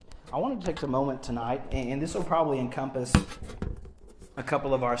I wanted to take a moment tonight, and this will probably encompass a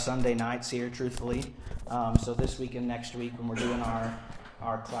couple of our Sunday nights here, truthfully. So this week and next week when we're doing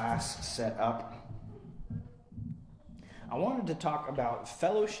our class set up. I wanted to talk about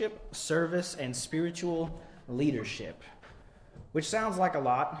fellowship, service, and spiritual leadership, which sounds like a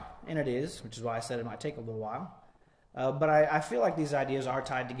lot, and it is, which is why I said it might take a little while. But I feel like these ideas are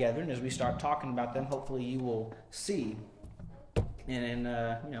tied together, and as we start talking about them, hopefully you will see and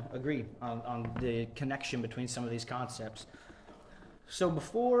agree on the connection between some of these concepts. So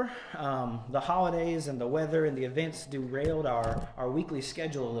before the holidays and the weather and the events derailed our weekly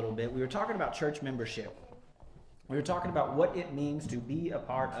schedule a little bit, we were talking about church membership. We were talking about what it means to be a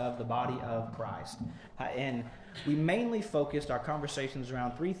part of the body of Christ. And we mainly focused our conversations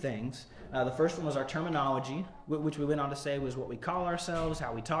around three things. The first one was our terminology, which we went on to say was what we call ourselves,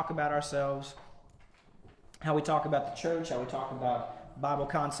 how we talk about ourselves, how we talk about the church, how we talk about Bible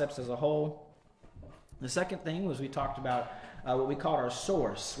concepts as a whole. The second thing was we talked about what we called our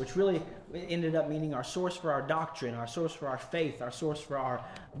source, which really ended up meaning our source for our doctrine, our source for our faith, our source for our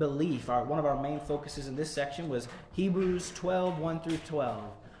belief. One of our main focuses in this section was Hebrews 12, 1 through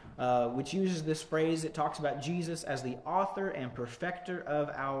 12, which uses this phrase. It talks about Jesus as the author and perfecter of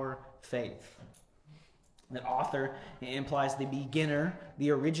our faith. That author implies the beginner,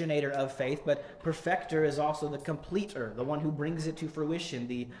 the originator of faith, but perfecter is also the completer, the one who brings it to fruition,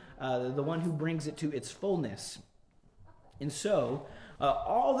 the one who brings it to its fullness. And so,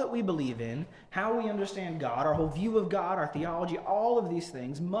 all that we believe in, how we understand God, our whole view of God, our theology, all of these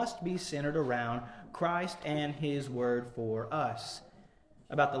things must be centered around Christ and His Word for us.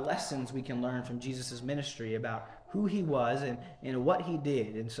 About the lessons we can learn from Jesus' ministry, about who He was and what He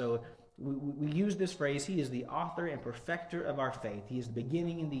did. And so, we use this phrase, He is the author and perfecter of our faith. He is the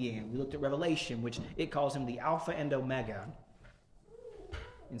beginning and the end. We looked at Revelation, which it calls Him the Alpha and Omega.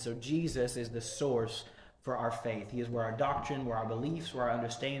 And so Jesus is the source for our faith. He is where our doctrine, where our beliefs, where our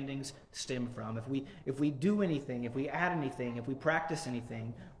understandings stem from. If we do anything, if we add anything, if we practice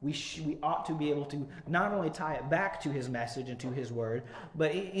anything, we ought to be able to not only tie it back to His message and to His Word,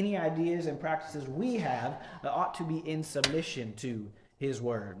 but any ideas and practices we have ought to be in submission to His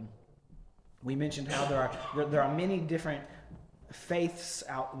Word. We mentioned how there are many different faiths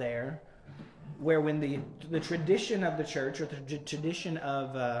out there where when the tradition of the church or the tradition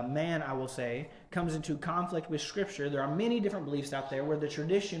of man, I will say, comes into conflict with Scripture, there are many different beliefs out there where the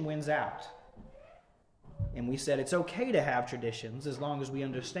tradition wins out. And we said it's okay to have traditions as long as we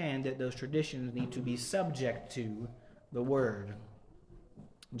understand that those traditions need to be subject to the Word.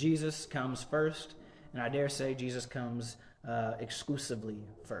 Jesus comes first, and I dare say Jesus comes exclusively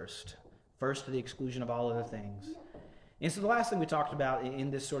first to the exclusion of all other things. And so the last thing we talked about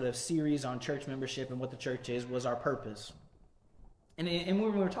in this sort of series on church membership and what the church is was our purpose. And when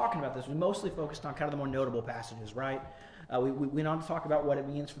we were talking about this, we mostly focused on kind of the more notable passages, right? We went on to talk about what it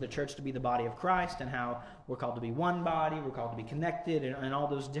means for the church to be the body of Christ and how we're called to be one body, we're called to be connected, and all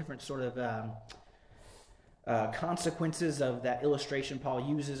those different sort of consequences of that illustration Paul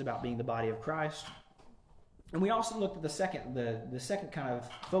uses about being the body of Christ. And we also looked at the second kind of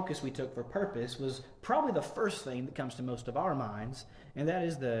focus we took for purpose was probably the first thing that comes to most of our minds, and that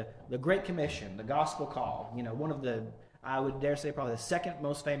is the Great Commission, the gospel call. You know, one of the, I would dare say, probably the second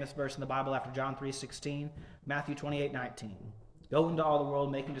most famous verse in the Bible after John 3:16, Matthew 28:19. Go into all the world,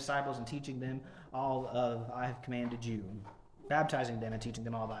 making disciples and teaching them all of I have commanded you, baptizing them and teaching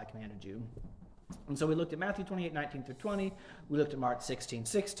them all that I commanded you. And so we looked at Matthew 28:19 through 20. We looked at Mark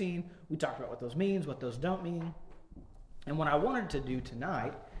 16:16. We talked about what those means, what those don't mean. And what I wanted to do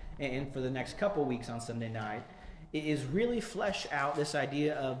tonight, and for the next couple weeks on Sunday night, is really flesh out this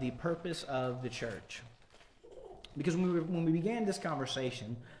idea of the purpose of the church. Because when we began this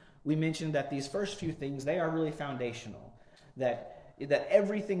conversation, we mentioned that these first few things, they are really foundational. That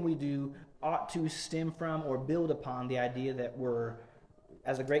everything we do ought to stem from or build upon the idea that we're,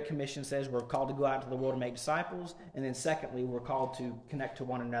 as the Great Commission says, we're called to go out into the world and make disciples. And then secondly, we're called to connect to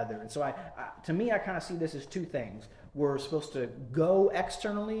one another. And so to me, I kind of see this as two things. We're supposed to go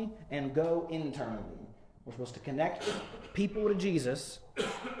externally and go internally. We're supposed to connect people to Jesus,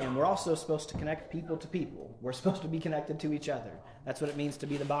 and we're also supposed to connect people to people. We're supposed to be connected to each other. That's what it means to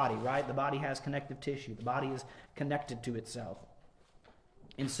be the body, right? The body has connective tissue. The body is connected to itself.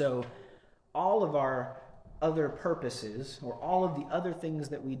 And so all of our other purposes, or all of the other things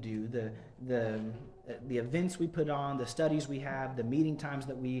that we do, the events we put on, the studies we have, the meeting times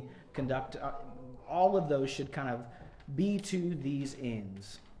that we conduct, all of those should kind of be to these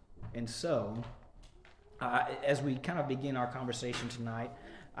ends. And so, as we kind of begin our conversation tonight,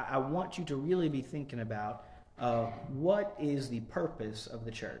 I want you to really be thinking about what is the purpose of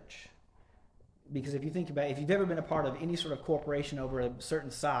the church? Because if you think about it, if you've ever been a part of any sort of corporation over a certain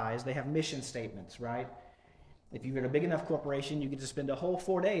size, they have mission statements, right? If you've got a big enough corporation, you get to spend a whole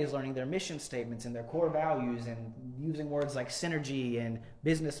 4 days learning their mission statements and their core values and using words like synergy and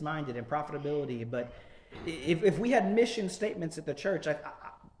business-minded and profitability. But if we had mission statements at the church,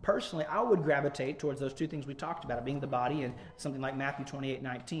 personally, I would gravitate towards those two things we talked about, being the body and something like Matthew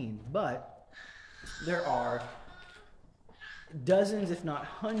 28:19. But there are dozens, if not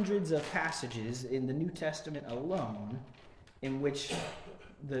hundreds, of passages in the New Testament alone in which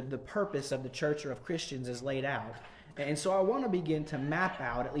the purpose of the church or of Christians is laid out. And so I want to begin to map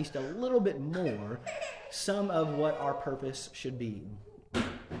out, at least a little bit more, some of what our purpose should be.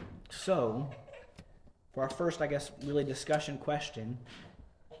 So, for our first, I guess, really discussion question,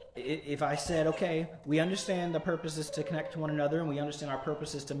 if I said, okay, we understand the purpose is to connect to one another and we understand our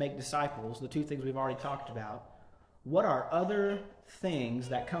purpose is to make disciples, the two things we've already talked about, what are other things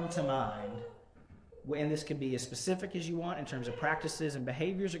that come to mind? And this can be as specific as you want in terms of practices and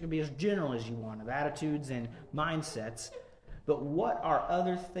behaviors. It can be as general as you want of attitudes and mindsets. But what are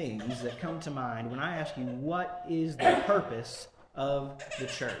other things that come to mind when I ask you, what is the purpose of the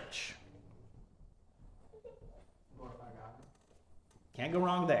church? Can't go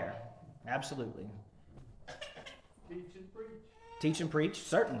wrong there. Absolutely. Teach and preach. Teach and preach,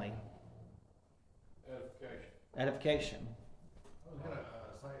 certainly. Edification. Edification. I was going to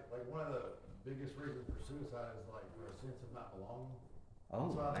say, like, one of the biggest reasons for suicide is, like, for a sense of not belonging. Oh,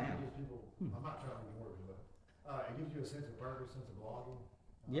 so I think man. it gives people, I'm not trying to be morbid, but it gives you a sense of purpose, sense of belonging.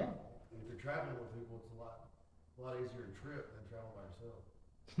 Yeah. And if you're traveling with people, it's a lot easier to trip than travel by yourself.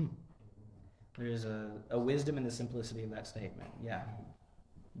 There's a wisdom in the simplicity of that statement. Yeah,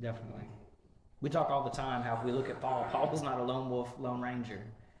 definitely. We talk all the time how if we look at Paul was not a lone wolf, lone ranger.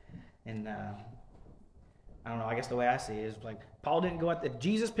 And I don't know, I guess the way I see it is like Paul didn't go out. If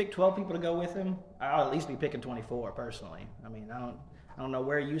Jesus picked 12 people to go with him, I'll at least be picking 24 personally. I mean, I don't know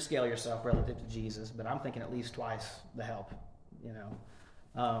where you scale yourself relative to Jesus, but I'm thinking at least twice the help, you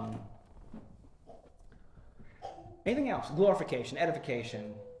know. Anything else? Glorification,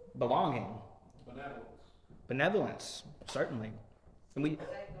 edification, belonging. Benevolence, certainly. And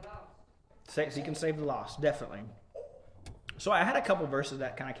so you can save the lost, definitely. So I had a couple verses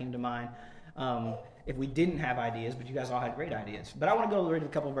that kind of came to mind if we didn't have ideas, but you guys all had great ideas. But I want to go read a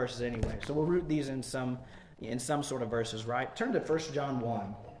couple verses anyway. So we'll root these in some sort of verses, right? Turn to 1 John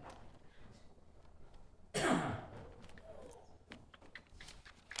 1.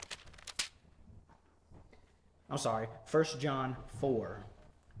 I'm sorry, 1 John 4.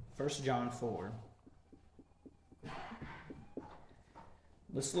 1 John 4.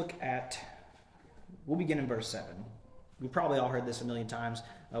 Let's look at, we'll begin in verse 7. We've probably all heard this a million times.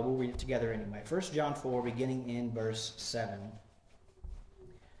 We'll read it together anyway. 1 John 4, beginning in verse 7.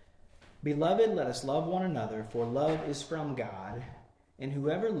 Beloved, let us love one another, for love is from God, and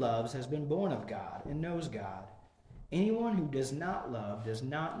whoever loves has been born of God and knows God. Anyone who does not love does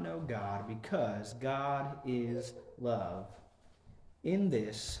not know God, because God is love. In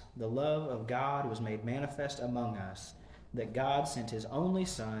this, the love of God was made manifest among us, that God sent his only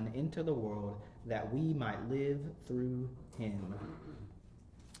Son into the world that we might live through him.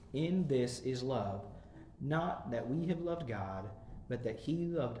 In this is love, not that we have loved God, but that he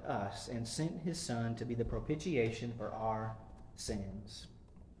loved us and sent his Son to be the propitiation for our sins.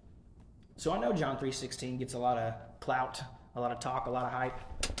 So I know John 3:16 gets a lot of clout, a lot of talk, a lot of hype.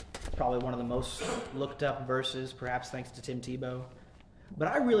 Probably one of the most looked up verses, perhaps thanks to Tim Tebow. But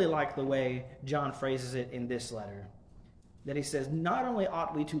I really like the way John phrases it in this letter. That he says, not only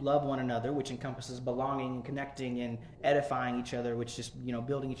ought we to love one another, which encompasses belonging and connecting and edifying each other, which is,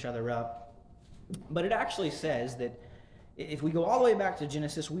 building each other up, but it actually says that if we go all the way back to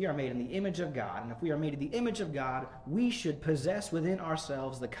Genesis, we are made in the image of God. And if we are made in the image of God, we should possess within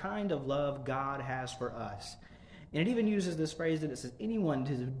ourselves the kind of love God has for us. And it even uses this phrase that it says, anyone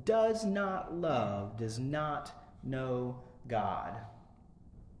who does not love does not know God.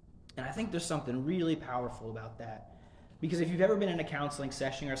 And I think there's something really powerful about that. Because if you've ever been in a counseling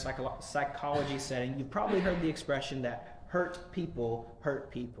session or a psychology setting, you've probably heard the expression that hurt people hurt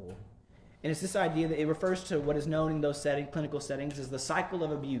people. And it's this idea that it refers to what is known in those clinical settings as the cycle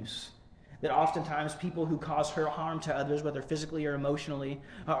of abuse. That oftentimes people who cause harm to others, whether physically or emotionally,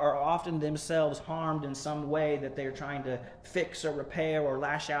 are often themselves harmed in some way that they're trying to fix or repair or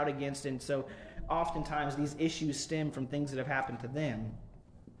lash out against. And so oftentimes these issues stem from things that have happened to them.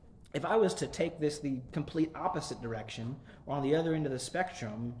 If I was to take this the complete opposite direction, or on the other end of the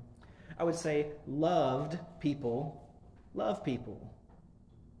spectrum, I would say loved people love people.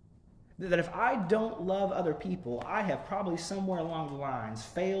 That if I don't love other people, I have probably somewhere along the lines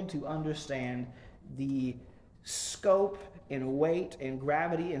failed to understand the scope and weight and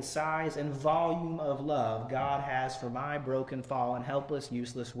gravity and size and volume of love God has for my broken, fallen, helpless,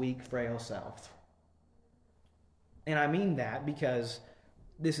 useless, weak, frail self. And I mean that because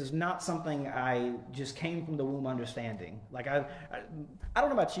this is not something I just came from the womb understanding. Like I don't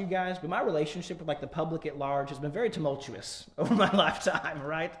know about you guys, but my relationship with like the public at large has been very tumultuous over my lifetime,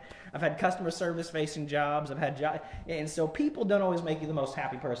 right? I've had customer service facing jobs, and so people don't always make you the most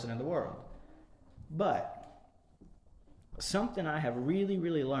happy person in the world. But something I have really,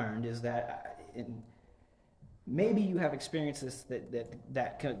 really learned is that maybe you have experiences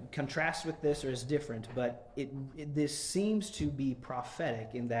that contrast with this or is different, but this seems to be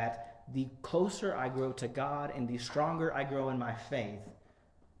prophetic in that the closer I grow to God and the stronger I grow in my faith,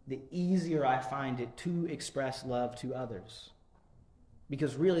 the easier I find it to express love to others.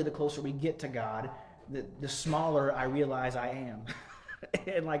 Because really, the closer we get to God, the smaller I realize I am.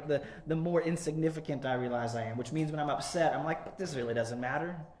 And like the more insignificant I realize I am, which means when I'm upset, I'm like, but this really doesn't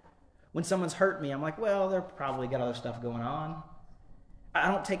matter. When someone's hurt me, I'm like, well, they're probably got other stuff going on. I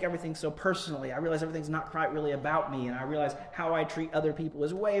don't take everything so personally. I realize everything's not quite really about me, and I realize how I treat other people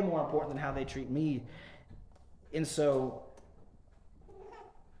is way more important than how they treat me. And so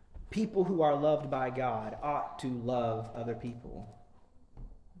people who are loved by God ought to love other people.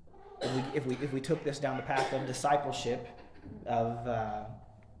 If we took this down the path of discipleship, of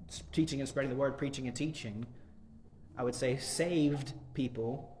teaching and spreading the word, preaching and teaching, I would say saved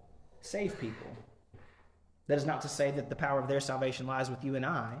people save people. That is not to say that the power of their salvation lies with you and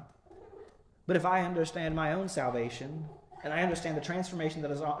I, but if I understand my own salvation and I understand the transformation that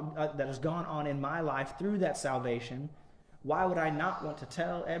has gone on in my life through that salvation, why would I not want to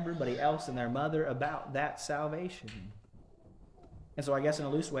tell everybody else and their mother about that salvation? And so I guess in a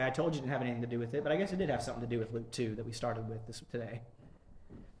loose way, I told you it didn't have anything to do with it, but I guess it did have something to do with Luke 2 that we started with today.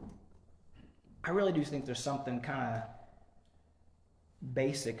 I really do think there's something kind of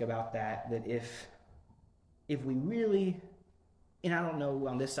basic about that if we really, and I don't know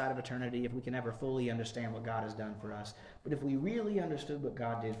on this side of eternity if we can ever fully understand what God has done for us, but if we really understood what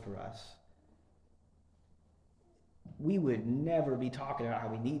God did for us, we would never be talking about how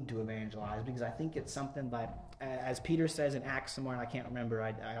we need to evangelize, because I think it's something like, as Peter says in Acts somewhere, and I can't remember,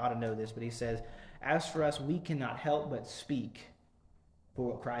 I ought to know this, but he says, as for us, we cannot help but speak for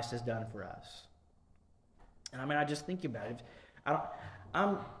what Christ has done for us. And I mean, I just think about it. I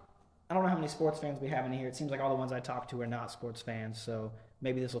don't know how many sports fans we have in here. It seems like all the ones I talk to are not sports fans, so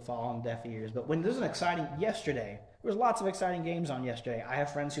maybe this will fall on deaf ears. But when there's yesterday, there was lots of exciting games on yesterday. I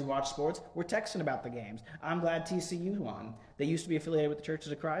have friends who watch sports. We're texting about the games. I'm glad TCU won. They used to be affiliated with the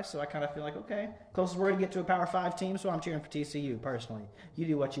Churches of Christ, so I kind of feel like, okay, closest we're going to get to a Power 5 team, so I'm cheering for TCU personally. You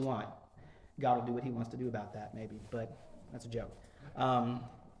do what you want. God will do what he wants to do about that, maybe, but that's a joke.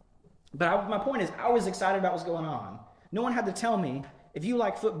 But my point is, I was excited about what's going on. No one had to tell me, if you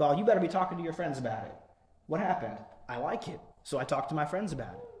like football, you better be talking to your friends about it. What happened? I like it, so I talk to my friends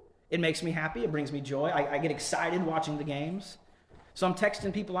about it. It makes me happy. It brings me joy. I get excited watching the games. So I'm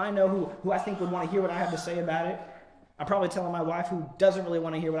texting people I know who I think would want to hear what I have to say about it. I'm probably telling my wife, who doesn't really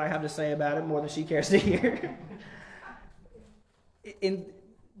want to hear what I have to say about it more than she cares to hear. And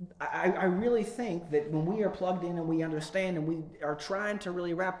I really think that when we are plugged in and we understand and we are trying to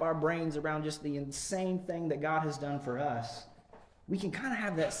really wrap our brains around just the insane thing that God has done for us, we can kind of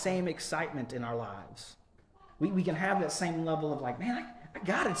have that same excitement in our lives. We can have that same level of like, man, I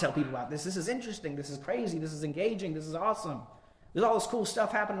got to tell people about this. This is interesting. This is crazy. This is engaging. This is awesome. There's all this cool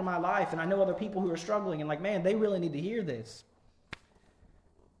stuff happening in my life, and I know other people who are struggling, and like, man, they really need to hear this.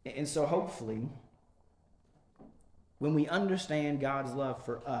 And so hopefully, when we understand God's love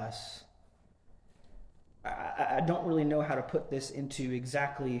for us, I don't really know how to put this into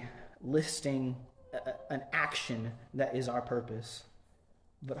exactly listing an action that is our purpose.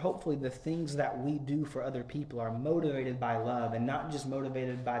 But hopefully the things that we do for other people are motivated by love, and not just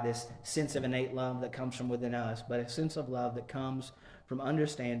motivated by this sense of innate love that comes from within us, but a sense of love that comes from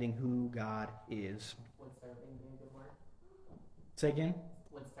understanding who God is. Would serving be a good word? Say again?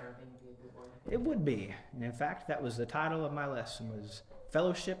 Would serving be a good word? It would be. And in fact, that was the title of my lesson, was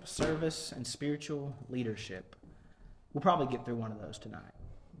Fellowship, Service, and Spiritual Leadership. We'll probably get through one of those tonight.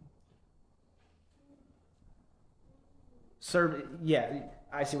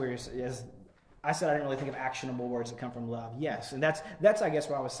 I see where you're saying. Yes, I said I didn't really think of actionable words that come from love. Yes, and that's I guess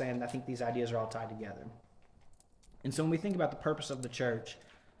what I was saying. I think these ideas are all tied together. And so when we think about the purpose of the church,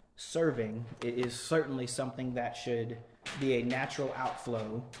 serving is certainly something that should be a natural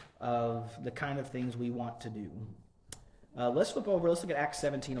outflow of the kind of things we want to do. Let's flip over. Let's look at Acts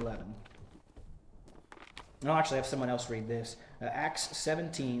 17:11. And I'll actually have someone else read this. Acts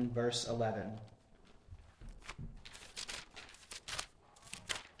 17, verse 11.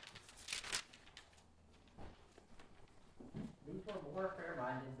 These were more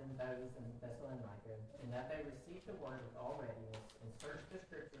fair-minded than those in Thessalonica, in that they received the word with all readiness and searched the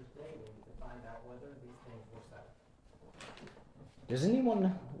scriptures daily to find out whether these things were so. Does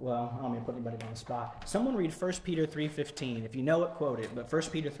anyone, well, I don't mean to put anybody on the spot. Someone read 1 Peter 3:15. If you know it, quote it, but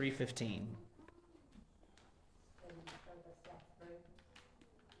 1 Peter 3:15.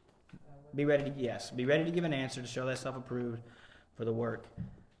 Be ready to, yes, be ready to give an answer to show thyself approved for the work.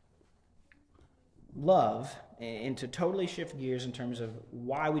 Love, and to totally shift gears in terms of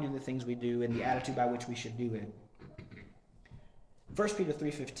why we do the things we do and the attitude by which we should do it. 1 Peter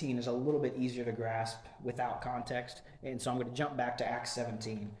 3:15 is a little bit easier to grasp without context, and so I'm going to jump back to Acts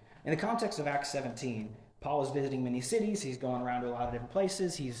 17. In the context of Acts 17, Paul is visiting many cities. He's going around to a lot of different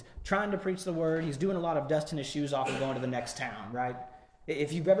places. He's trying to preach the word. He's doing a lot of dusting his shoes off and going to the next town, right?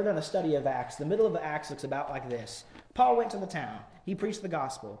 If you've ever done a study of Acts, the middle of the Acts looks about like this. Paul went to the town. He preached the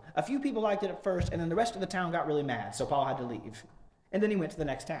gospel. A few people liked it at first, and then the rest of the town got really mad, so Paul had to leave. And then he went to the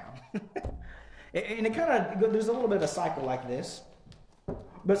next town. And it kind of, there's a little bit of a cycle like this.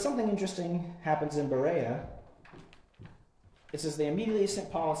 But something interesting happens in Berea. It says, they immediately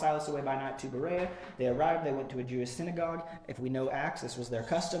sent Paul and Silas away by night to Berea. They arrived, they went to a Jewish synagogue. If we know Acts, this was their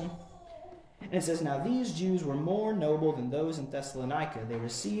custom. And it says, now these Jews were more noble than those in Thessalonica. They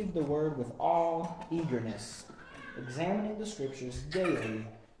received the word with all eagerness, examining the scriptures daily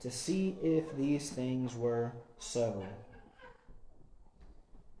to see if these things were so.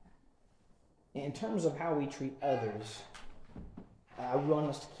 In terms of how we treat others, I want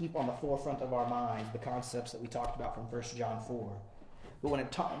us to keep on the forefront of our minds the concepts that we talked about from 1 John 4. But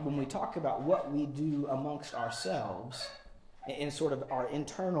when we talk about what we do amongst ourselves, in sort of our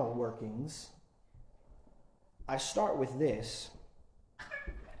internal workings, I start with this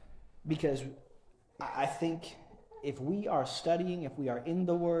because I think if we are studying, if we are in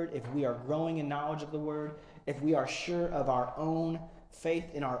the Word, if we are growing in knowledge of the Word, if we are sure of our own faith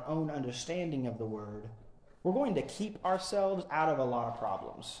in our own understanding of the Word, we're going to keep ourselves out of a lot of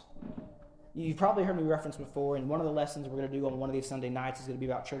problems. You've probably heard me reference before, and one of the lessons we're going to do on one of these Sunday nights is going to be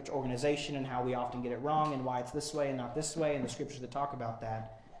about church organization and how we often get it wrong and why it's this way and not this way, and the scriptures that talk about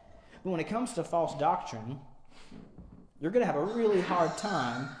that. But when it comes to false doctrine, you're going to have a really hard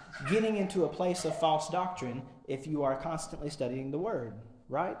time getting into a place of false doctrine if you are constantly studying the Word,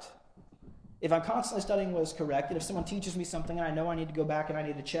 right? If I'm constantly studying what is correct, and if someone teaches me something and I know I need to go back and I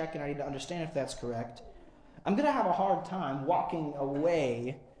need to check and I need to understand if that's correct, I'm going to have a hard time walking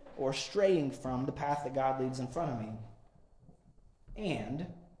away or straying from the path that God leads in front of me. And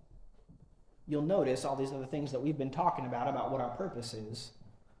you'll notice all these other things that we've been talking about what our purpose is.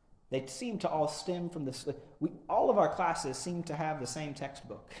 They seem to all stem from this. All of our classes seem to have the same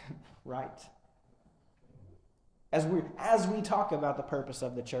textbook, right? As we talk about the purpose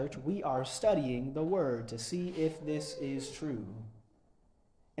of the church, we are studying the Word to see if this is true.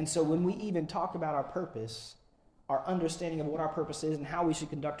 And so when we even talk about our purpose, our understanding of what our purpose is and how we should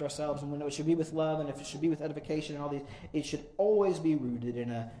conduct ourselves, and when it should be with love and if it should be with edification and all these, it should always be rooted in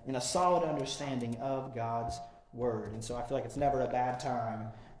a solid understanding of God's Word. And so I feel like it's never a bad time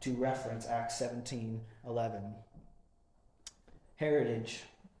to reference Acts 17:11. Heritage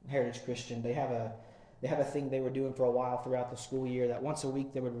Christian, they have a thing they were doing for a while throughout the school year that once a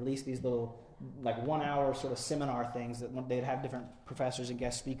week they would release these little like 1 hour sort of seminar things that they'd have different professors and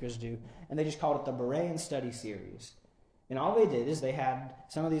guest speakers do, and they just called it the Berean Study Series. And all they did is they had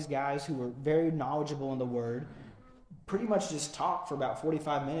some of these guys who were very knowledgeable in the Word pretty much just talk for about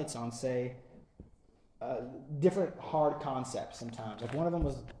 45 minutes on, say, different hard concepts sometimes. Like one of them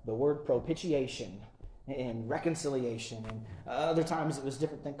was the word propitiation and reconciliation, and other times it was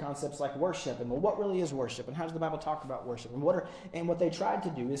different concepts like worship, and well, what really is worship, and how does the Bible talk about worship, and what they tried to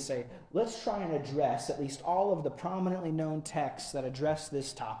do is say, let's try and address at least all of the prominently known texts that address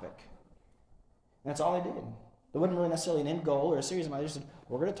this topic. And that's all they did. There wasn't really necessarily an end goal or a series of ideas. They just said,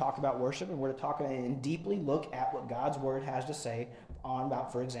 we're going to talk about worship, and we're going to talk and deeply look at what God's Word has to say on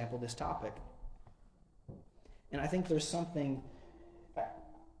about, for example, this topic. And I think there's something.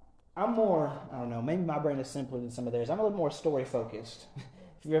 I'm more, I don't know, maybe my brain is simpler than some of theirs. I'm a little more story-focused.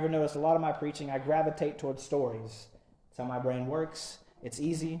 If you've ever noticed, a lot of my preaching, I gravitate towards stories. That's how my brain works. It's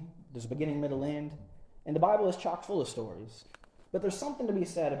easy. There's a beginning, middle, end. And the Bible is chock full of stories. But there's something to be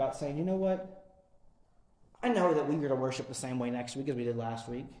said about saying, you know what? I know that we're going to worship the same way next week as we did last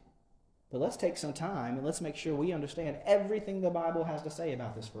week. But let's take some time and let's make sure we understand everything the Bible has to say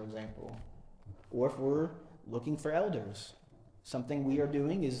about this, for example. Or if we're looking for elders, something we are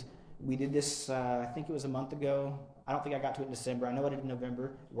doing is We did this, I think it was a month ago. I don't think I got to it in December. I know I did in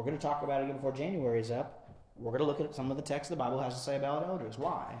November. We're going to talk about it again before January is up. We're going to look at some of the text the Bible has to say about elders.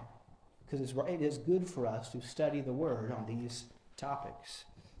 Why? Because it is good for us to study the Word on these topics.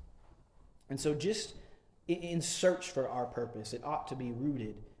 And so just in search for our purpose, it ought to be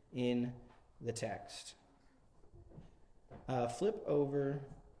rooted in the text. Flip over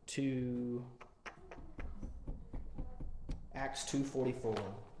to Acts 2:44,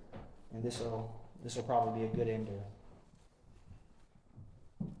 and this will probably be a good ender.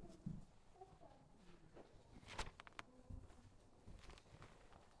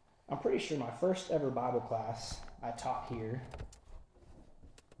 I'm pretty sure my first ever Bible class I taught here,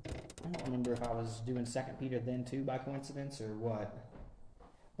 I don't remember if I was doing 2 Peter then too by coincidence or what.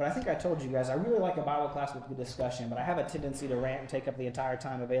 But I think I told you guys, I really like a Bible class with good discussion, but I have a tendency to rant and take up the entire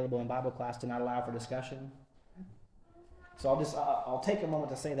time available in Bible class to not allow for discussion. So I'll take a moment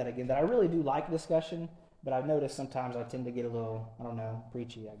to say that again, that I really do like discussion, but I've noticed sometimes I tend to get a little,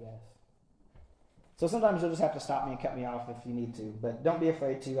 preachy, I guess. So sometimes you'll just have to stop me and cut me off if you need to, but don't be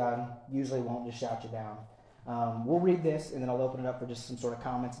afraid to. I usually won't just shout you down. We'll read this, and then I'll open it up for just some sort of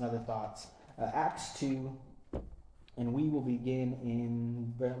comments and other thoughts. Acts 2, and we will begin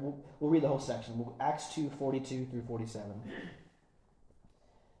in, we'll read the whole section. Acts 2:42 through 47.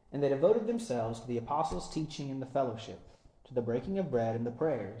 And they devoted themselves to the apostles' teaching and the fellowship, to the breaking of bread and the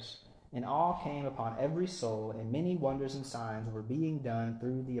prayers. And awe came upon every soul, and many wonders and signs were being done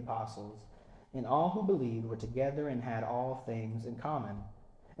through the apostles. And all who believed were together and had all things in common.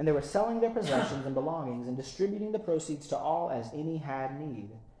 And they were selling their possessions and belongings and distributing the proceeds to all as any had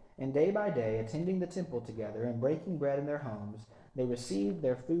need. And day by day, attending the temple together and breaking bread in their homes, they received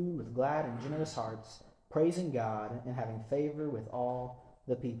their food with glad and generous hearts, praising God and having favor with all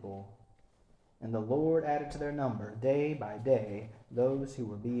the people. And the Lord added to their number day by day those who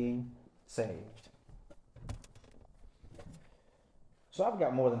were being saved. So I've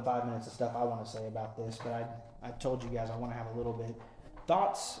got more than 5 minutes of stuff I want to say about this, but I told you guys I want to have a little bit.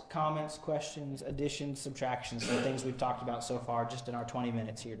 Thoughts, comments, questions, additions, subtractions, the things we've talked about so far just in our 20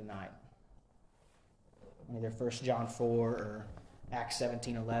 minutes here tonight. Either 1 John 4 or Acts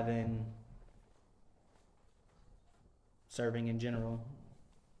 17:11, serving in general.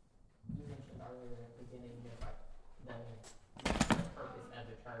 You mentioned earlier at the beginning the purpose of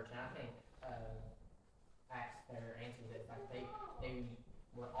the church, and I think Acts there answers it. Like they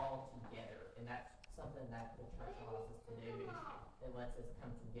were all together, and that's something that the church allows us to do. It lets us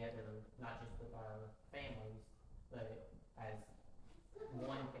come together, not just with our families, but as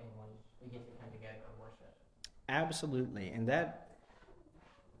one family, we get to come together and worship. Absolutely, and that,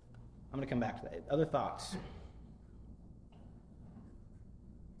 I'm going to come back to that. Other thoughts?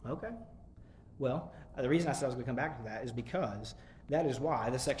 Okay. Well, the reason I said I was going to come back to that is because that is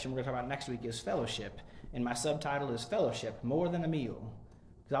why the section we're going to talk about next week is fellowship. And my subtitle is Fellowship, More Than a Meal.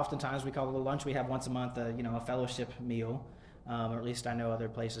 Because oftentimes we call it a lunch we have once a month, a fellowship meal. Or at least I know other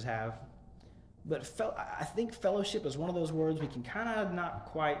places have. But I think fellowship is one of those words we can kind of not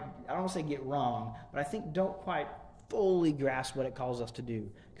quite, I don't want to say get wrong, but I think don't quite fully grasp what it calls us to do.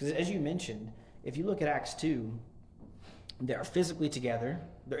 Because as you mentioned, if you look at Acts 2, they're physically together.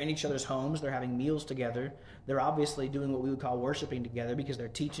 They're in each other's homes. They're having meals together. They're obviously doing what we would call worshiping together because they're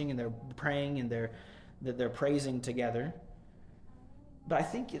teaching and they're praying and they're praising together. But I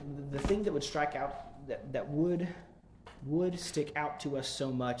think the thing that would strike out, that would stick out to us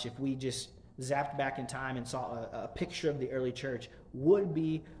so much if we just zapped back in time and saw a picture of the early church, would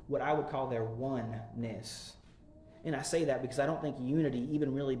be what I would call their oneness. And I say that because I don't think unity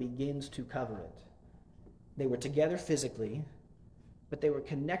even really begins to cover it. They were together physically, but they were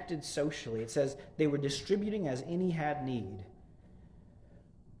connected socially. It says they were distributing as any had need.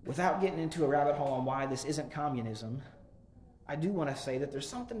 Without getting into a rabbit hole on why this isn't communism, I do want to say that there's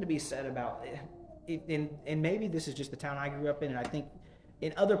something to be said about it. And maybe this is just the town I grew up in, and I think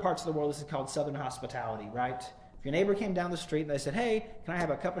in other parts of the world this is called Southern hospitality, right? If your neighbor came down the street and they said, "Hey, can I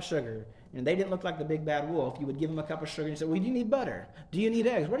have a cup of sugar?" and they didn't look like the big bad wolf, you would give them a cup of sugar and you said, "Well, do you need butter? Do you need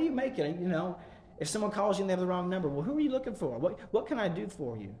eggs? What are you making?" If someone calls you and they have the wrong number, well, who are you looking for? What can I do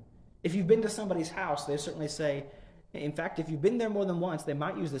for you? If you've been to somebody's house, they certainly say, in fact, if you've been there more than once, they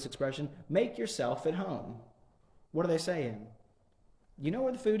might use this expression, make yourself at home. What are they saying? You know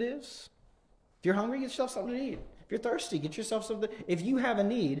where the food is? If you're hungry, get yourself something to eat. If you're thirsty, get yourself something. If you have a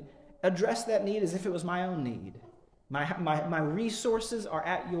need, address that need as if it was my own need. My resources are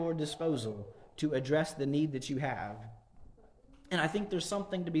at your disposal to address the need that you have. And I think there's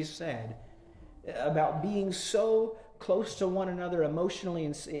something to be said about being so close to one another emotionally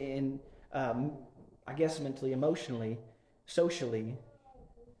and I guess mentally, emotionally, socially,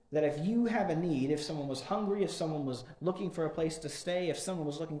 That if you have a need, if someone was hungry, if someone was looking for a place to stay, if someone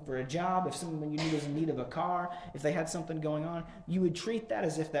was looking for a job, if someone you knew was in need of a car, if they had something going on, you would treat that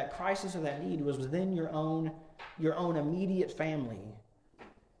as if that crisis or that need was within your own immediate family.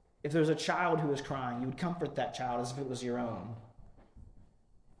 If there was a child who was crying, you would comfort that child as if it was your own.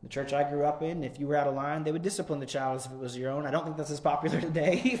 The church I grew up in, if you were out of line, they would discipline the child as if it was your own. I don't think that's as popular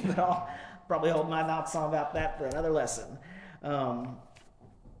today, but I'll probably hold my thoughts on about that for another lesson.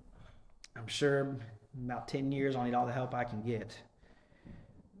 I'm sure in about 10 years I'll need all the help I can get.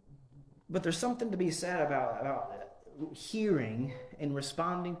 But there's something to be said about hearing and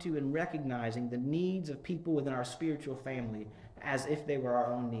responding to and recognizing the needs of people within our spiritual family as if they were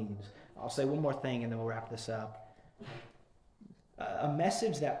our own needs. I'll say one more thing and then we'll wrap this up. A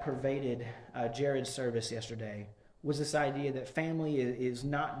message that pervaded Jared's service yesterday was this idea that family is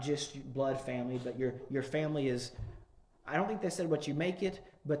not just blood family, but your family is, I don't think they said what you make it,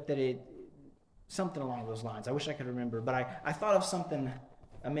 but that it, something along those lines. I wish I could remember, but I thought of something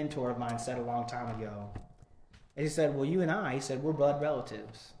a mentor of mine said a long time ago. And he said, well, you and I, he said, we're blood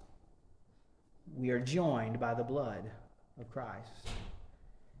relatives. We are joined by the blood of Christ.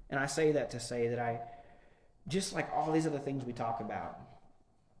 And I say that to say that just like all these other things we talk about,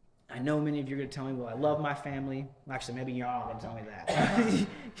 I know many of you are going to tell me, well, I love my family. Well, actually, maybe you're all going to tell me that.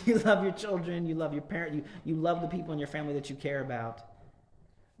 You love your children, you love your parents, you love the people in your family that you care about.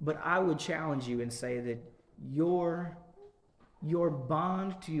 But I would challenge you and say that your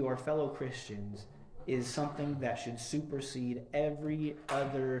bond to your fellow Christians is something that should supersede every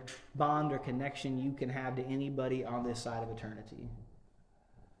other bond or connection you can have to anybody on this side of eternity.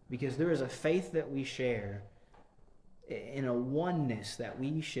 Because there is a faith that we share in a oneness that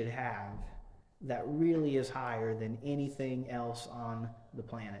we should have that really is higher than anything else on the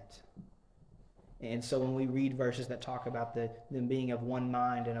planet. And so when we read verses that talk about them being of one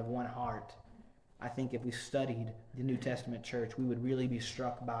mind and of one heart, I think if we studied the New Testament church, we would really be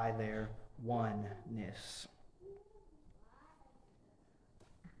struck by their oneness.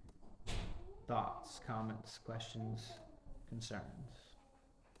 Thoughts, comments, questions, concerns?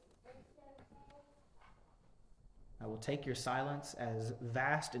 I will take your silence as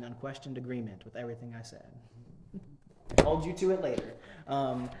vast and unquestioned agreement with everything I said. Hold you to it later.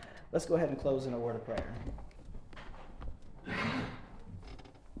 Let's go ahead and close in a word of prayer.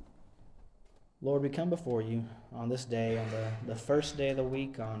 Lord, we come before you on this day, on the first day of the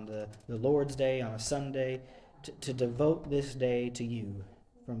week, on the Lord's Day, on a Sunday, to devote this day to you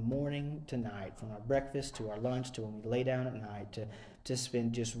from morning to night, from our breakfast to our lunch to when we lay down at night, to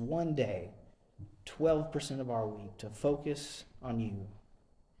spend just one day, 12% of our week, to focus on you,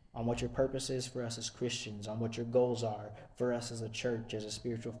 on what your purpose is for us as Christians, on what your goals are for us as a church, as a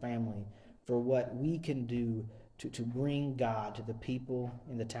spiritual family, for what we can do to bring God to the people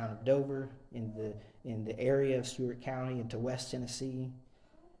in the town of Dover, in the area of Stewart County, and to West Tennessee,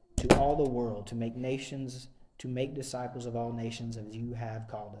 to all the world, to make nations, to make disciples of all nations as you have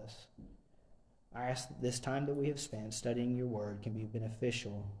called us. I ask that this time that we have spent studying your word can be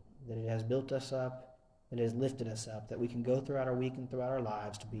beneficial, that it has built us up, that it has lifted us up, that we can go throughout our week and throughout our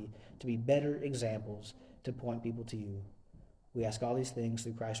lives to be better examples to point people to you. We ask all these things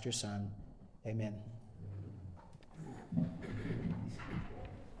through Christ your Son. Amen. The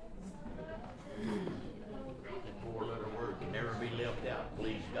four-letter word can never be left out.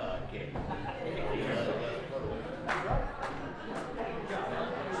 Please God, can